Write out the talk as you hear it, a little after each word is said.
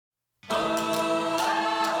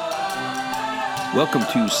Welcome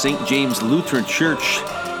to St. James Lutheran Church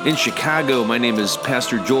in Chicago. My name is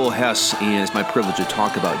Pastor Joel Hess, and it's my privilege to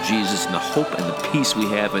talk about Jesus and the hope and the peace we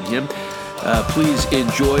have in Him. Please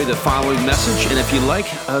enjoy the following message, and if you like,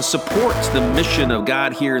 support the mission of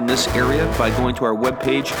God here in this area by going to our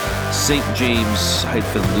webpage,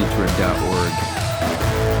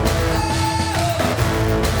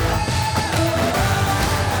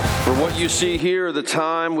 stjames-lutheran.org. For what you see here, the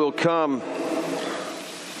time will come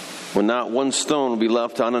when not one stone will be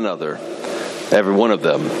left on another. Every one of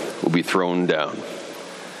them will be thrown down.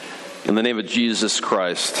 In the name of Jesus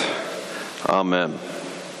Christ, amen.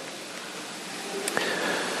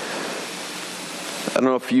 I don't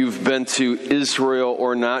know if you've been to Israel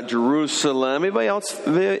or not, Jerusalem. Anybody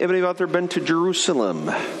out there been to Jerusalem?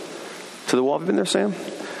 To the wall? Have you been there, Sam?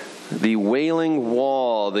 The Wailing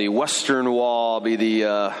Wall, the Western Wall, be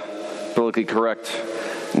the politically correct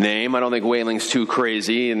name. I don't think Wailing's too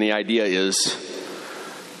crazy, and the idea is,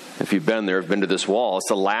 if you've been there, been to this wall, it's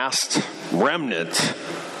the last remnant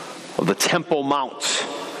of the Temple Mount,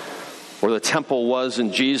 where the temple was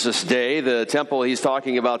in Jesus' day, the temple he's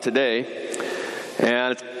talking about today.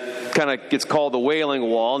 And it kind of gets called the Wailing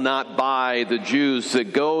Wall, not by the Jews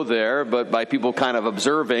that go there, but by people kind of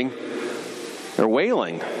observing. They're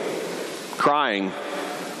wailing, crying,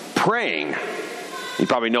 praying. You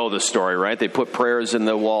probably know this story, right? They put prayers in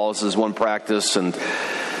the walls as one practice,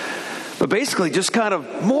 but basically just kind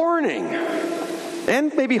of mourning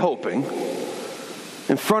and maybe hoping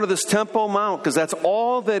in front of this Temple Mount, because that's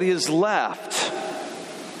all that is left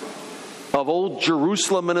of old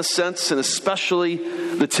Jerusalem in a sense, and especially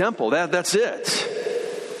the temple. That's it.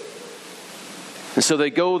 And so they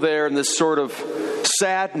go there in this sort of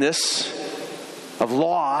sadness of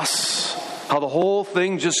loss, how the whole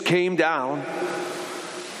thing just came down.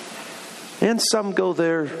 And some go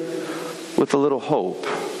there with a little hope.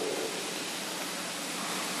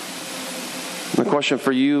 The question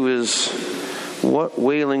for you is, what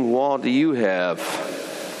Wailing Wall do you have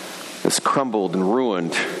that's crumbled and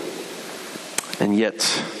ruined, and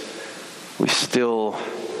yet we still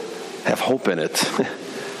have hope in it?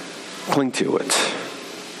 Cling to it.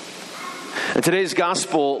 In today's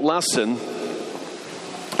gospel lesson,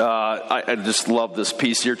 I just love this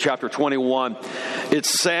piece here, chapter 21.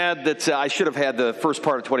 It's sad that I should have had the first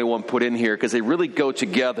part of 21 put in here because they really go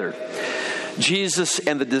together. Jesus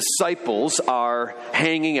and the disciples are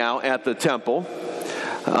hanging out at the temple,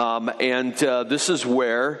 and this is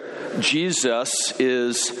where Jesus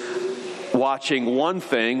is watching one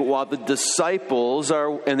thing while the disciples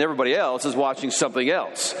and everybody else is watching something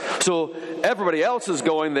else. So everybody else is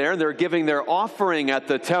going there and they're giving their offering at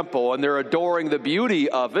the temple and they're adoring the beauty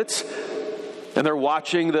of it. And they're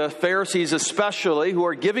watching the Pharisees especially, who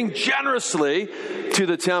are giving generously to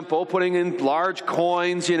the temple, putting in large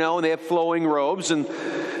coins, and they have flowing robes. And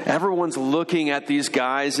everyone's looking at these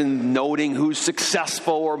guys and noting who's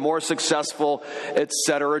successful or more successful,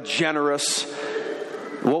 etc., generous.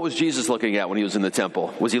 What was Jesus looking at when he was in the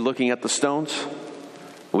temple? Was he looking at the stones?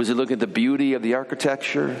 Was he looking at the beauty of the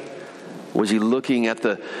architecture? Was he looking at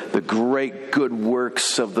the great good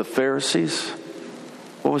works of the Pharisees?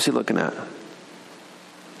 What was he looking at?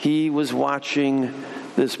 He was watching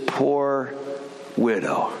this poor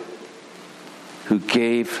widow who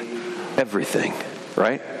gave everything,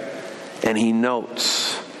 right? And he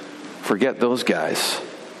notes, forget those guys.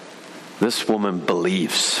 This woman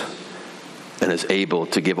believes and is able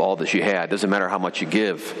to give all that she had. Doesn't matter how much you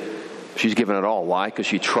give. She's given it all. Why? Because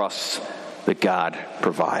she trusts that God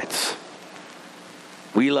provides.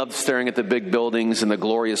 We love staring at the big buildings and the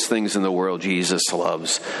glorious things in the world. Jesus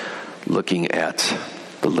loves looking at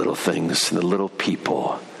the little things and the little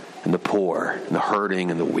people and the poor and the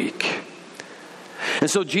hurting and the weak.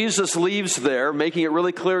 And so Jesus leaves there, making it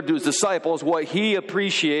really clear to his disciples what he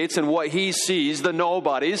appreciates and what he sees, the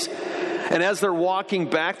nobodies. And as they're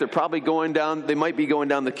walking back, they might be going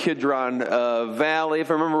down the Kidron Valley,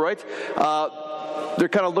 if I remember right. They're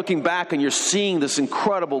kind of looking back and you're seeing this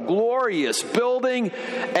incredible, glorious building.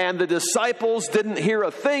 And the disciples didn't hear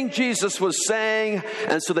a thing Jesus was saying.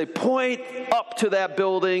 And so they point up to that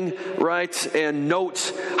building, right, and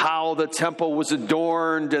note how the temple was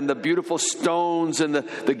adorned and the beautiful stones and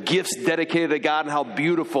the gifts dedicated to God and how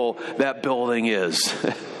beautiful that building is.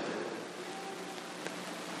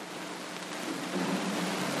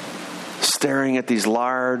 Staring at these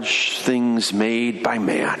large things made by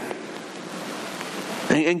man.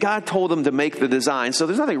 And God told them to make the design, so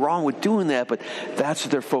there's nothing wrong with doing that, but that's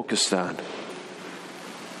what they're focused on.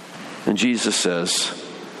 And Jesus says,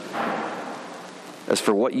 as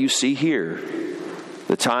for what you see here,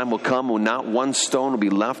 The time will come when not one stone will be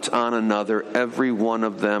left on another. Every one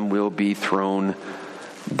of them will be thrown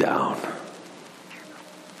down.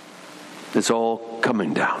 It's all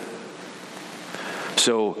coming down.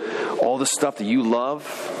 So all the stuff that you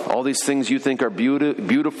love, all these things you think are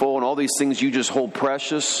beautiful, and all these things you just hold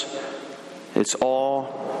precious, it's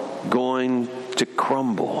all going to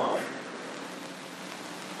crumble.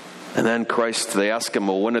 And then Christ, they ask him,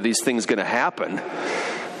 well, when are these things going to happen?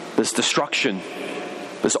 This destruction,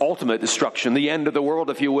 this ultimate destruction, the end of the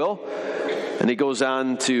world, if you will. And he goes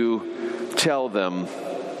on to tell them,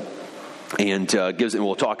 and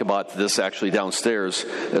we'll talk about this actually downstairs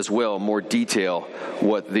as well, more detail,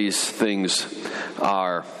 what these things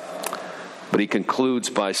are. But he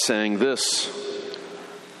concludes by saying this: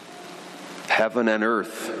 heaven and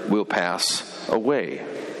earth will pass away,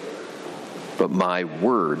 but my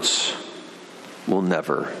words will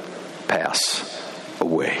never pass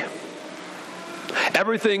away.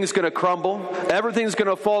 Everything's going to crumble. Everything's going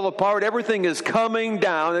to fall apart. Everything is coming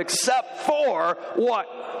down except for what?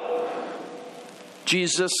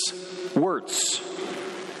 Jesus' words,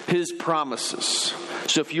 his promises.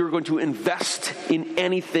 So if you're going to invest in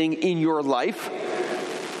anything in your life,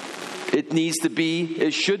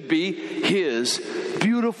 it should be his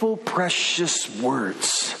beautiful, precious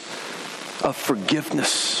words of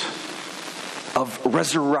forgiveness, of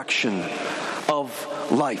resurrection,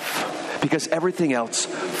 of life. Because everything else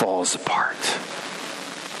falls apart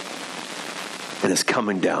and is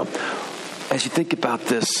coming down. As you think about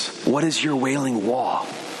this, what is your wailing wall?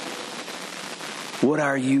 What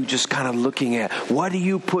are you just kind of looking at? What do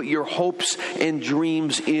you put your hopes and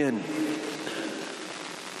dreams in?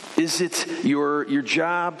 Is it your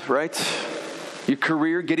job, right? Your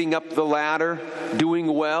career, getting up the ladder, doing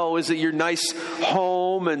well? Is it your nice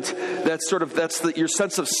home? And your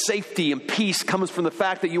sense of safety and peace comes from the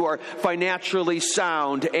fact that you are financially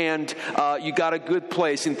sound and you got a good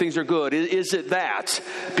place and things are good. Is it that?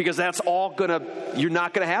 Because that's all you're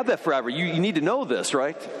not gonna have that forever. You need to know this,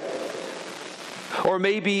 right? Or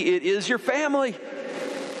maybe it is your family.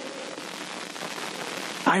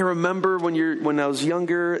 I remember when I was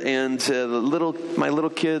younger and my little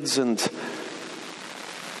kids, and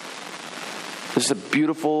this is a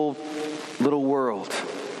beautiful little world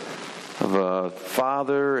of a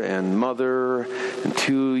father and mother and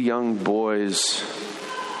two young boys.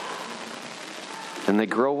 And they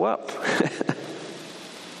grow up.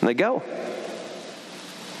 And they go.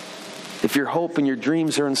 If your hope and your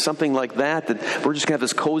dreams are in something like that we're just going to have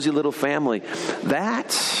this cozy little family,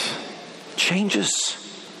 that changes.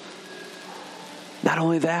 Not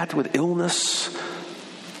only that, with illness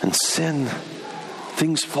and sin,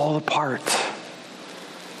 things fall apart.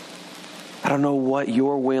 I don't know what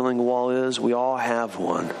your wailing wall is. We all have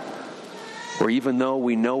one. Or even though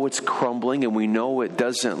we know it's crumbling and we know it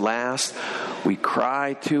doesn't last, we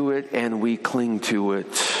cry to it and we cling to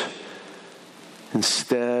it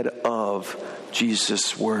instead of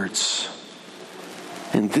Jesus' words.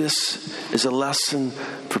 And this is a lesson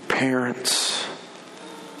for parents.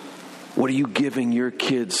 What are you giving your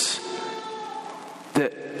kids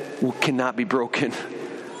that cannot be broken,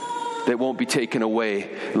 that won't be taken away,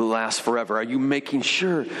 will last forever? Are you making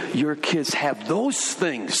sure your kids have those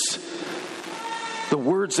things, the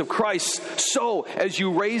words of Christ, so as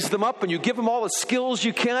you raise them up and you give them all the skills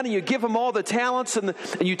you can and you give them all the talents and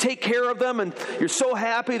you take care of them and you're so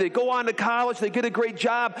happy they go on to college, they get a great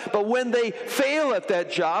job, but when they fail at that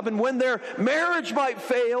job and when their marriage might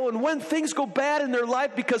fail and when things go bad in their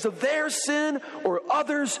life because of their sin or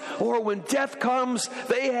others, or when death comes,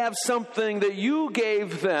 they have something that you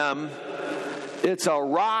gave them. It's a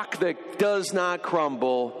rock that does not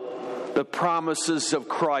crumble, the promises of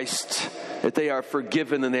Christ, that they are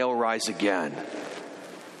forgiven and they'll rise again.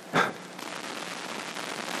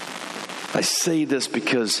 I say this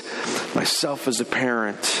because myself as a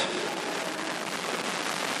parent,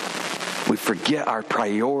 we forget our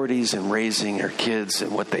priorities in raising our kids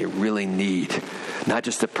and what they really need. Not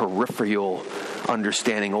just a peripheral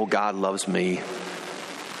understanding, oh, God loves me,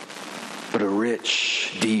 but a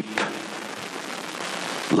rich, deep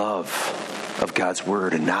love of God's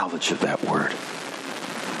Word and knowledge of that Word.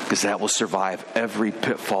 Because that will survive every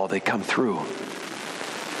pitfall they come through.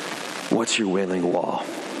 What's your wailing wall?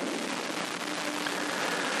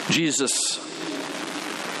 Jesus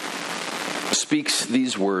speaks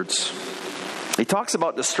these words. He talks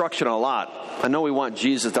about destruction a lot. I know we want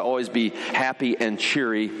Jesus to always be happy and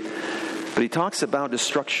cheery, but he talks about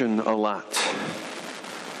destruction a lot.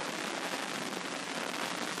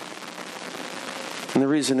 And the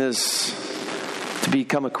reason is, to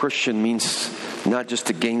become a Christian means not just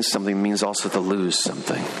to gain something, it means also to lose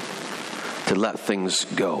something. to let things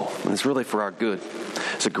go. And it's really for our good.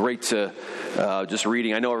 It's a great, just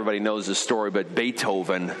reading, I know everybody knows this story, but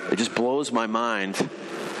Beethoven, it just blows my mind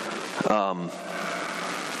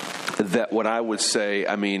that what I would say,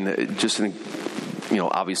 I mean, just,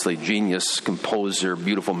 obviously genius, composer,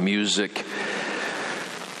 beautiful music,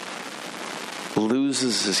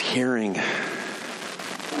 loses his hearing.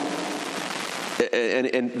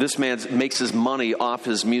 And this man makes his money off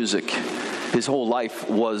his music. His whole life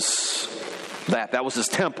was that. That was his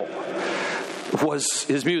temple, was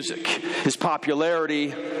his music. His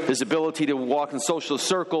popularity, his ability to walk in social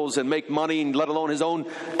circles and make money, and let alone his own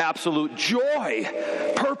absolute joy,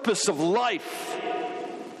 purpose of life.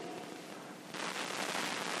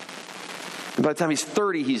 And by the time he's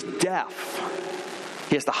 30, he's deaf.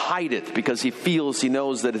 He has to hide it because he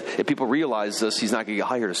knows that if people realize this, he's not going to get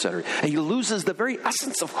hired, etc. And he loses the very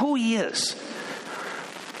essence of who he is.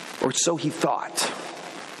 Or so he thought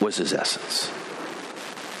was his essence.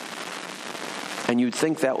 And you'd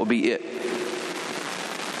think that would be it.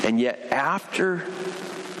 And yet after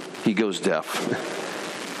he goes deaf,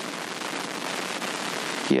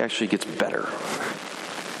 he actually gets better.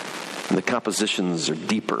 And the compositions are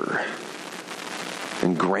deeper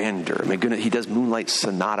and grander. My goodness, he does Moonlight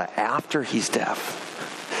Sonata after he's deaf.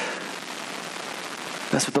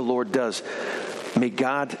 That's what the Lord does. Maybe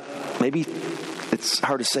it's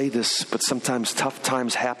hard to say this, but sometimes tough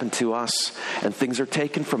times happen to us and things are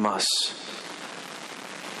taken from us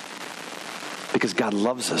because God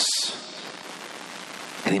loves us.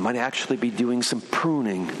 And he might actually be doing some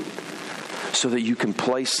pruning so that you can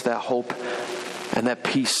place that hope and that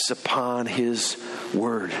peace upon his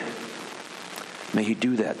word. May he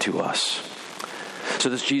do that to us. So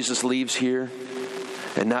this Jesus leaves here,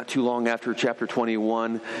 and not too long after chapter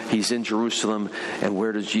 21, he's in Jerusalem, and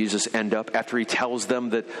where does Jesus end up? After he tells them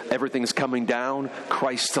that everything's coming down,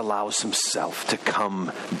 Christ allows himself to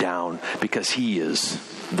come down because he is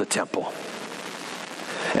the temple.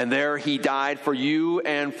 And there he died for you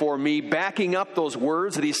and for me, backing up those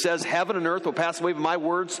words that he says, heaven and earth will pass away, but my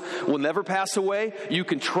words will never pass away. You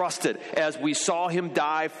can trust it as we saw him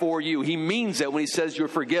die for you. He means it when he says you're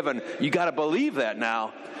forgiven. You got to believe that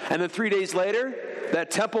now. And then 3 days later, that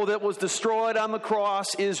temple that was destroyed on the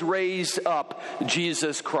cross is raised up.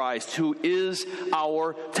 Jesus Christ, who is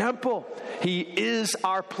our temple. He is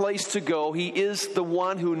our place to go. He is the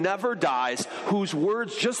one who never dies, whose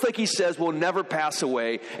words, just like he says, will never pass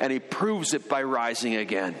away. And he proves it by rising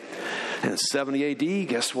again. And in 70 AD,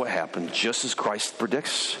 guess what happened? Just as Christ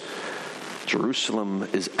predicts, Jerusalem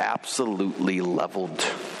is absolutely leveled,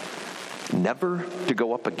 never to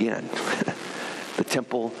go up again. The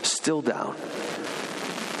temple still down,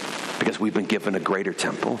 because we've been given a greater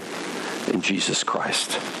temple in Jesus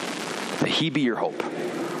Christ. May he be your hope.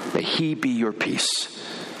 May he be your peace.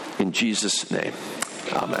 In Jesus' name,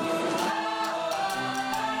 amen.